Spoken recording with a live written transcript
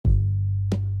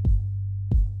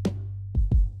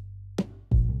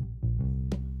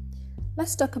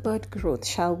Let's talk about growth,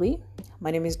 shall we? My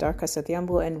name is Darka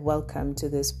Sathyambo and welcome to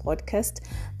this podcast.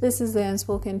 This is the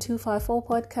Unspoken 254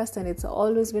 podcast and it's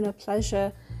always been a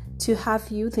pleasure to have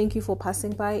you. Thank you for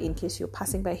passing by. In case you're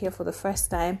passing by here for the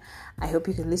first time, I hope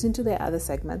you can listen to the other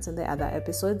segments and the other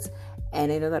episodes.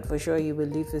 And I know that for sure you will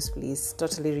leave this place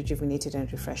totally rejuvenated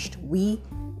and refreshed. We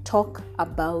talk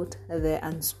about the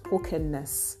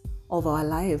unspokenness of our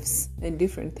lives and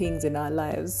different things in our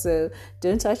lives. So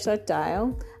don't touch that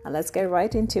dial and let's get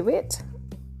right into it.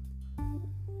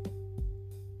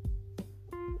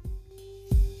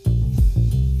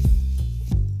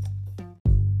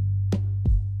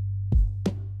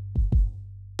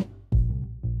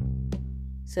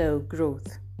 So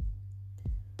growth.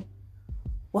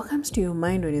 What comes to your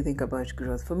mind when you think about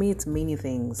growth? For me, it's many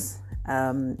things.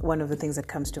 One of the things that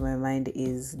comes to my mind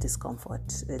is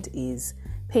discomfort. It is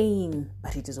pain,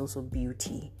 but it is also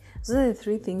beauty. So those are the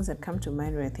three things that come to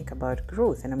mind when I think about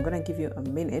growth. And I'm going to give you a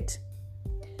minute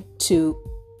to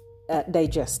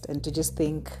digest and to just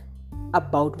think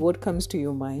about what comes to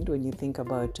your mind when you think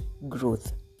about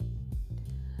growth.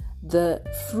 The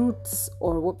fruits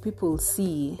or what people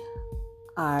see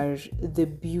are the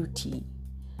beauty,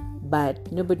 but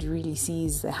nobody really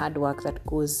sees the hard work that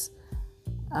goes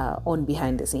on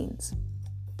behind the scenes.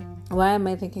 Why am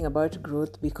I thinking about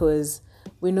growth? Because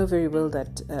we know very well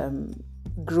that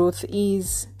growth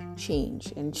is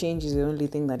change, and change is the only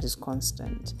thing that is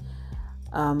constant.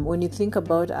 When you think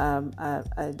about,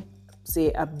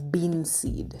 say, a bean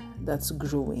seed that's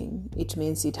growing, it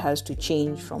means it has to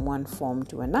change from one form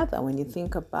to another. When you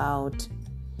think about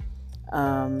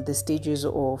the stages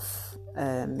of,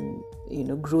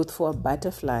 growth for a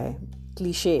butterfly,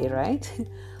 cliche, right?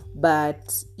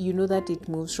 But you know that it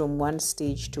moves from one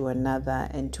stage to another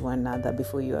and to another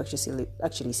before you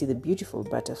actually see the beautiful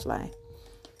butterfly.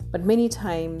 But many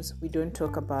times we don't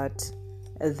talk about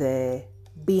the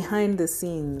behind the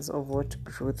scenes of what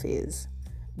growth is.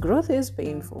 Growth is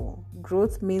painful.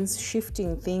 Growth means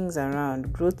shifting things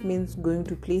around. Growth means going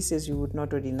to places you would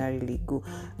not ordinarily go.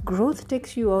 Growth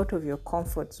takes you out of your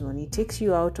comfort zone. It takes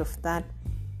you out of that.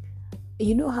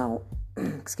 You know how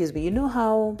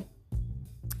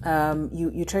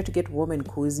you try to get warm and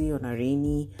cozy on a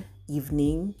rainy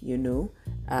evening,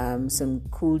 some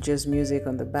cool jazz music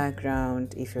on the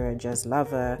background if you're a jazz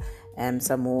lover,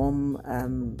 some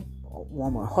warm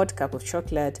or hot cup of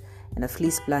chocolate and a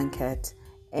fleece blanket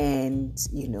and,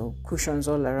 cushions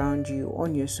all around you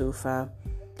on your sofa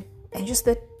and just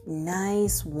that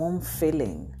nice warm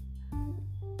feeling.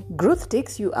 Growth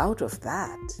takes you out of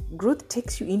that. Growth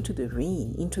takes you into the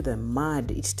rain, into the mud.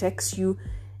 It takes you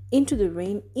into the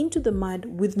rain, into the mud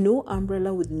with no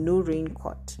umbrella, with no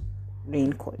raincoat.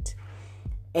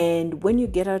 And when you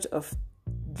get out of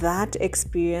that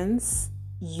experience,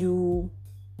 you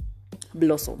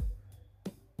blossom.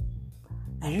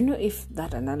 I don't know if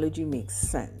that analogy makes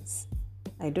sense.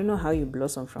 I don't know how you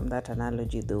blossom from that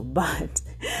analogy though, but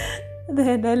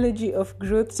the analogy of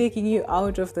growth taking you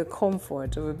out of the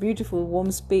comfort of a beautiful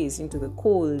warm space into the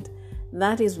cold,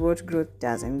 that is what growth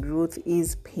does, and growth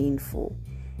is painful.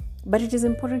 But it is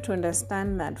important to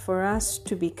understand that for us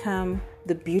to become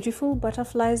the beautiful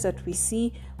butterflies that we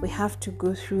see, we have to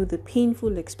go through the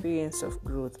painful experience of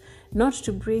growth, not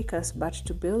to break us, but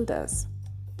to build us.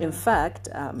 In fact,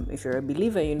 if you're a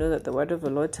believer, you know that the word of the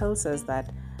Lord tells us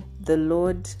that the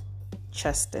Lord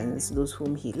chastens those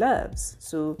whom he loves.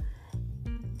 So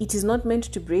it is not meant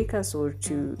to break us or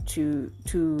to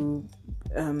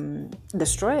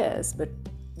destroy us, but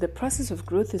the process of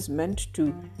growth is meant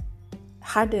to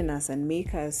harden us and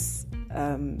make us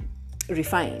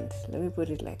refined. Let me put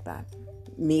it like that.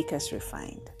 Make us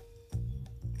refined.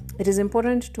 It is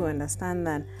important to understand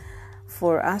that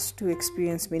for us to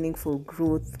experience meaningful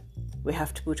growth, we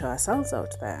have to put ourselves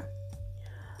out there.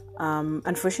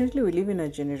 Unfortunately, we live in a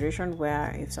generation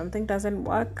where if something doesn't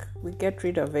work, we get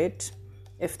rid of it.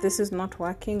 If this is not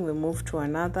working, we move to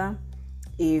another.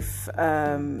 We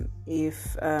are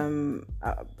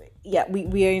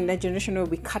in a generation where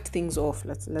we cut things off.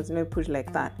 Let's not put it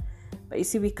like that. But you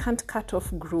see, we can't cut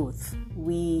off growth.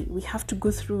 We have to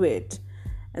go through it.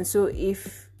 And so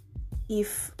if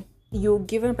you're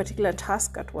given a particular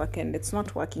task at work and it's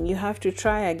not working, you have to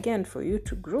try again for you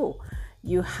to grow.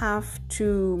 You have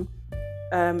to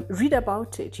read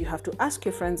about it. You have to ask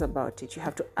your friends about it. You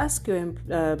have to ask your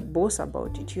boss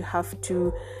about it. You have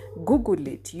to Google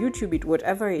it, YouTube it,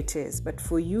 whatever it is. But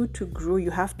for you to grow,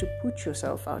 you have to put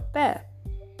yourself out there.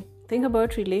 Think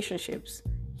about relationships.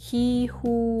 He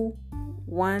who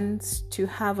wants to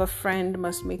have a friend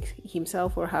must make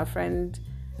himself or her friend,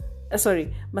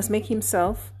 must make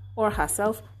himself or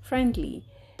herself friendly.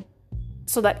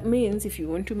 So that means if you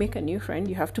want to make a new friend,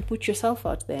 you have to put yourself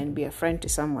out there and be a friend to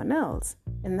someone else.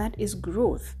 And that is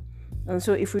growth. And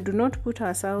so if we do not put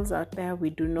ourselves out there, we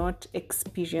do not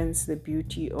experience the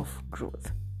beauty of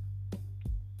growth.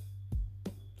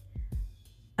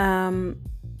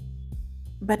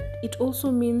 But it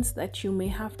also means that you may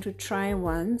have to try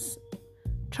once,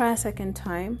 try a second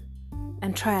time,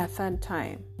 and try a third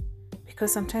time.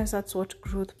 Because sometimes that's what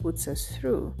growth puts us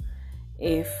through.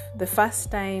 If the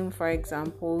first time, for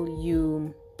example,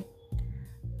 you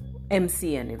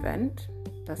MC an event,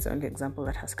 that's the only example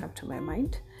that has come to my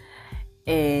mind,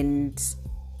 and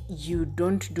you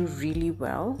don't do really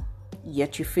well,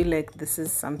 yet you feel like this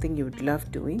is something you would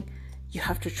love doing, you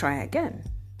have to try again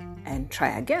and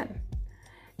try again.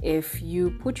 If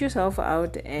you put yourself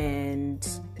out and,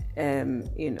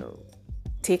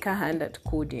 take a hand at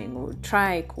coding or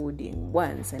try coding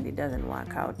once and it doesn't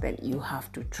work out, then you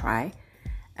have to try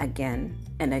again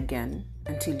and again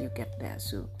until you get there.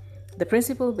 So the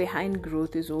principle behind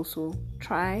growth is also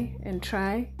try and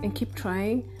keep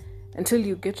trying until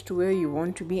you get to where you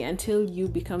want to be, until you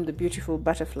become the beautiful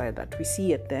butterfly that we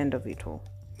see at the end of it all.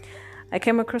 I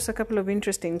came across a couple of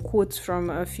interesting quotes from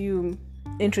a few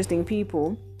interesting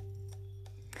people,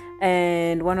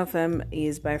 and one of them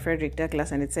is by Frederick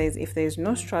Douglass, and it says, if there is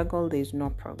no struggle, there is no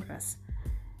progress.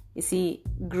 You see,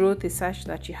 growth is such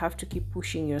that you have to keep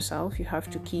pushing yourself. You have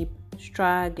to keep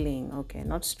struggling. Okay,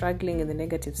 not struggling in the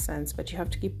negative sense, but you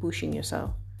have to keep pushing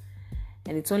yourself.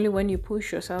 And it's only when you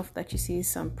push yourself that you see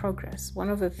some progress. One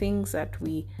of the things that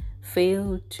we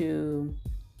fail to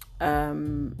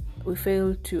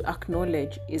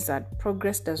acknowledge is that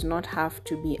progress does not have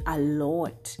to be a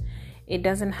lot. It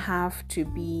doesn't have to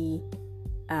be,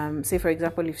 say for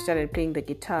example, if you started playing the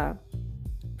guitar,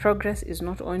 progress is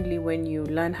not only when you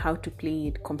learn how to play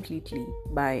it completely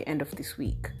by end of this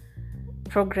week.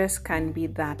 Progress can be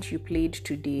that you played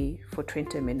today for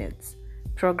 20 minutes.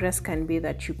 Progress can be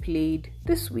that you played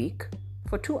this week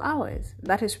for 2 hours.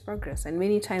 That is progress. And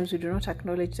many times we do not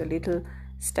acknowledge the little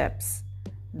steps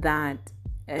that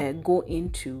go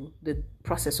into the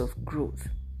process of growth.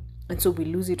 And so we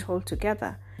lose it all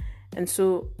together. And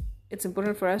so it's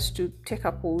important for us to take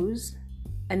a pause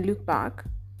and look back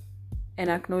and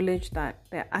acknowledge that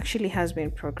there actually has been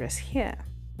progress here.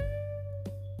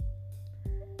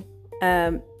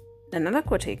 Another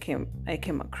quote I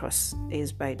came across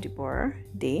is by Deborah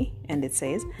Day, and it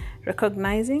says,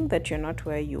 recognizing that you're not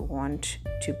where you want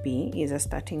to be is a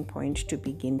starting point to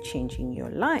begin changing your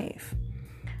life.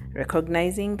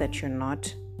 Recognizing that you're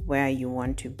not where you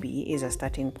want to be is a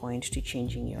starting point to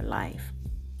changing your life.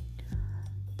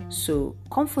 So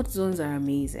comfort zones are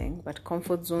amazing, but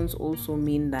comfort zones also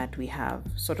mean that we have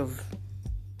sort of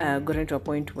gotten to a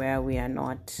point where we are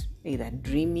not either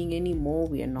dreaming anymore,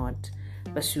 we are not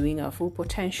pursuing our full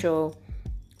potential.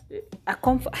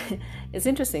 It's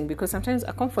interesting because sometimes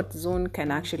a comfort zone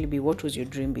can actually be what was your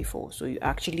dream before. So you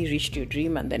actually reached your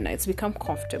dream and then it's become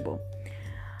comfortable.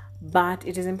 But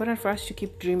it is important for us to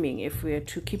keep dreaming if we are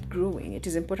to keep growing. It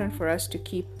is important for us to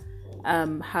keep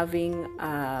having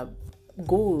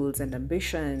goals and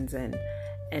ambitions and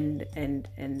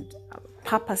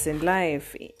purpose in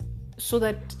life, so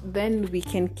that then we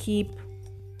can keep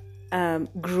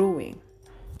growing.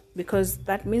 Because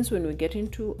that means when we get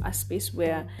into a space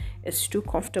where it's too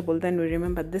comfortable, then we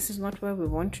remember this is not where we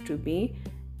want to be,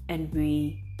 and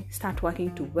we start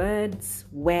working towards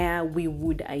where we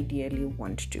would ideally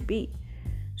want to be.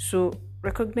 So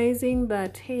recognizing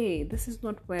that, hey, this is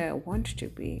not where I want to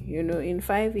be, in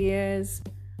 5 years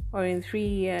or in 3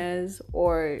 years,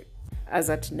 or as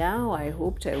at now, I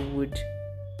hoped I would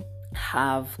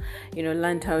have,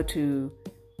 learned how to,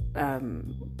 I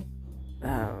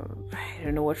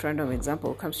don't know what random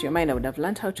example comes to your mind. I would have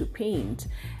learned how to paint,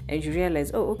 and you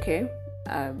realize,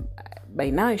 by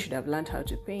now I should have learned how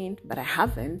to paint, but I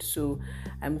haven't. So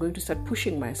I'm going to start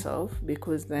pushing myself,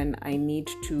 because then I need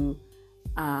to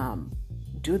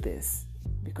do this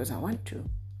because I want to,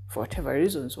 for whatever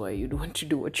reasons why you'd want to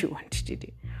do what you want to do.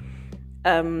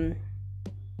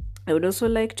 I would also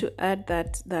like to add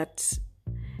that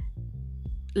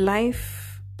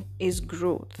life is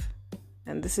growth.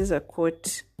 And this is a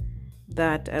quote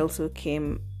that I also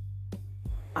came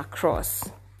across.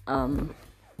 And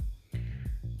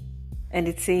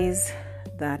it says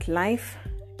that life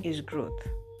is growth,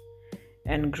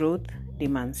 and growth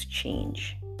demands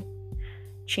change.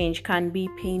 Change can be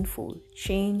painful.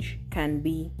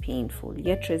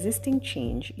 Yet resisting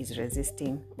change is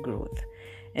resisting growth.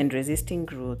 And resisting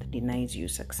growth denies you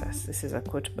success. This is a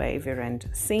quote by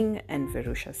Virendra Singh and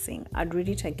Verusha Singh. I'd read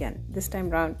it again, this time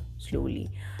round slowly.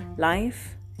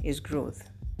 Life is growth,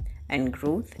 and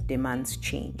growth demands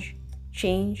change.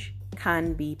 Change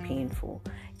can be painful,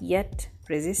 yet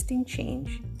resisting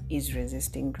change is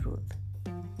resisting growth.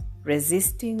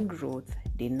 Resisting growth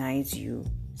denies you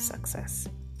success.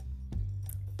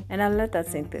 And I'll let that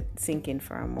sink in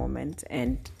for a moment,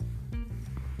 and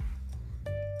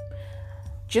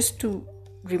just to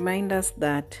remind us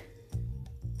that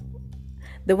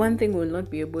the one thing we'll not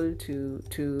be able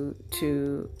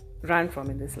to run from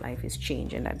in this life is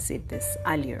change, and I'd said this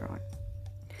earlier on.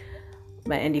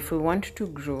 And if we want to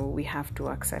grow, we have to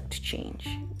accept change.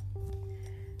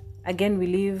 Again, we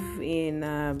live in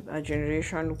a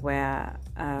generation where,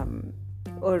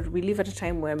 or we live at a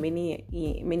time where many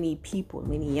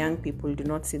young people do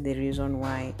not see the reason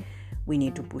why we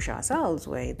need to push ourselves,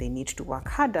 why they need to work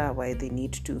harder, why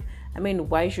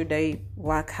should I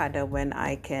work harder when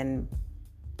I can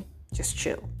just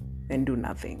chill and do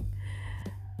nothing?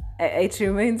 It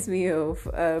reminds me of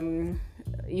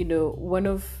during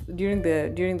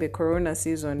the Corona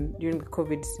season, during the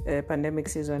COVID pandemic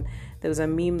season, there was a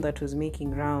meme that was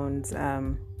making rounds.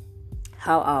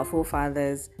 How our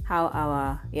forefathers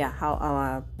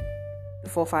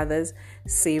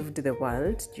saved the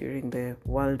world during the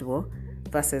World War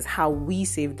versus how we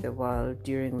saved the world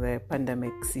during the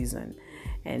pandemic season.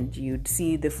 And you'd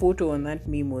see the photo on that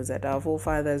meme was that our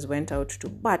forefathers went out to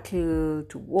battle,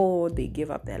 to war, they gave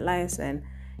up their lives. And,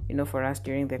 for us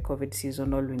during the COVID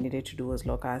season, all we needed to do was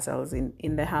lock ourselves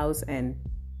in the house and,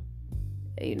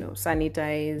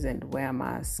 sanitize and wear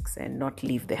masks and not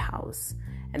leave the house.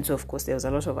 And so, of course, there was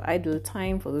a lot of idle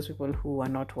time for those people who are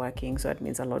not working. So that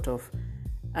means a lot of,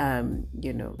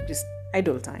 just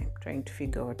idle time trying to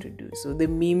figure out what to do. So the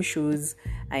meme shows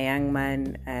a young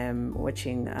man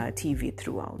watching TV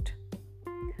throughout.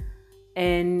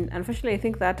 And unfortunately, I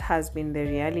think that has been the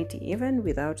reality, even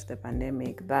without the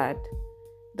pandemic, that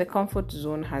the comfort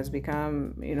zone has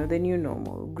become, the new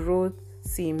normal. Growth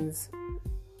seems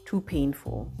too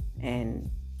painful,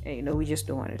 and, we just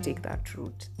don't want to take that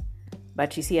route.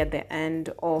 But you see, at the end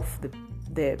of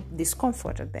the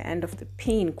discomfort, at the end of the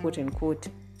pain, quote unquote,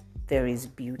 there is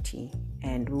beauty.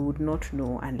 And we would not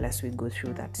know unless we go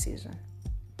through that season,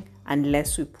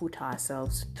 unless we put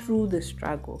ourselves through the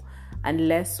struggle,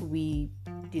 unless we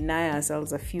deny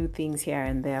ourselves a few things here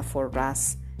and there for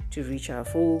us to reach our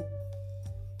full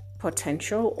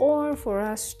potential, or for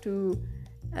us to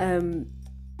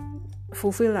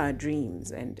fulfill our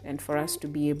dreams, and for us to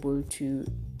be able to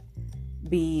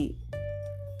be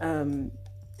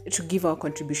to give our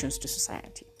contributions to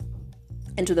society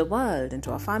and to the world and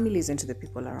to our families and to the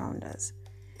people around us.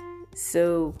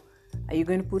 So, are you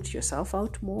going to put yourself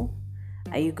out more?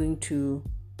 Are you going to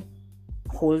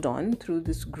hold on through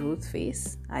this growth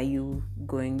phase? Are you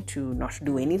going to not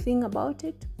do anything about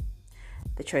it?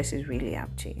 The choice is really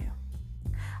up to you.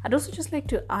 I'd also just like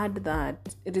to add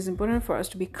that it is important for us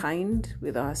to be kind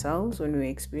with ourselves when we're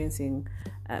experiencing,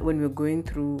 when we're going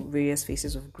through various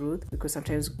phases of growth, because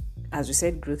sometimes, as we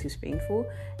said, growth is painful,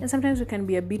 and sometimes we can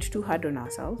be a bit too hard on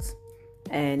ourselves.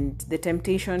 And the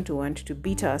temptation to want to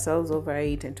beat ourselves over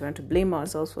it and to want to blame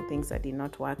ourselves for things that did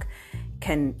not work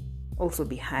can also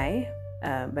be high.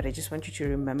 But I just want you to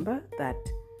remember that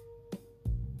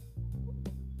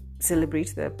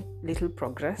celebrate the little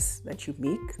progress that you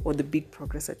make or the big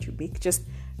progress that you make. Just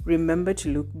remember to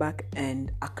look back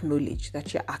and acknowledge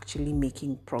that you're actually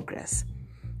making progress.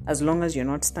 As long as you're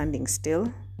not standing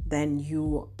still, then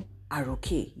you are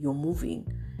okay. You're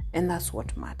moving. And that's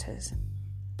what matters.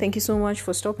 Thank you so much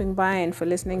for stopping by and for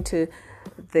listening to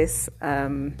this,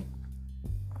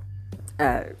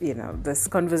 this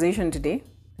conversation today,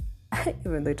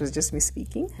 even though it was just me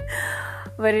speaking.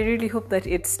 But I really hope that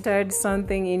it stirred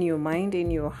something in your mind, in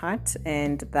your heart,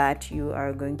 and that you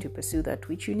are going to pursue that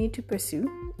which you need to pursue,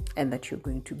 and that you're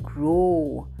going to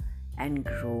grow and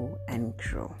grow and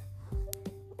grow.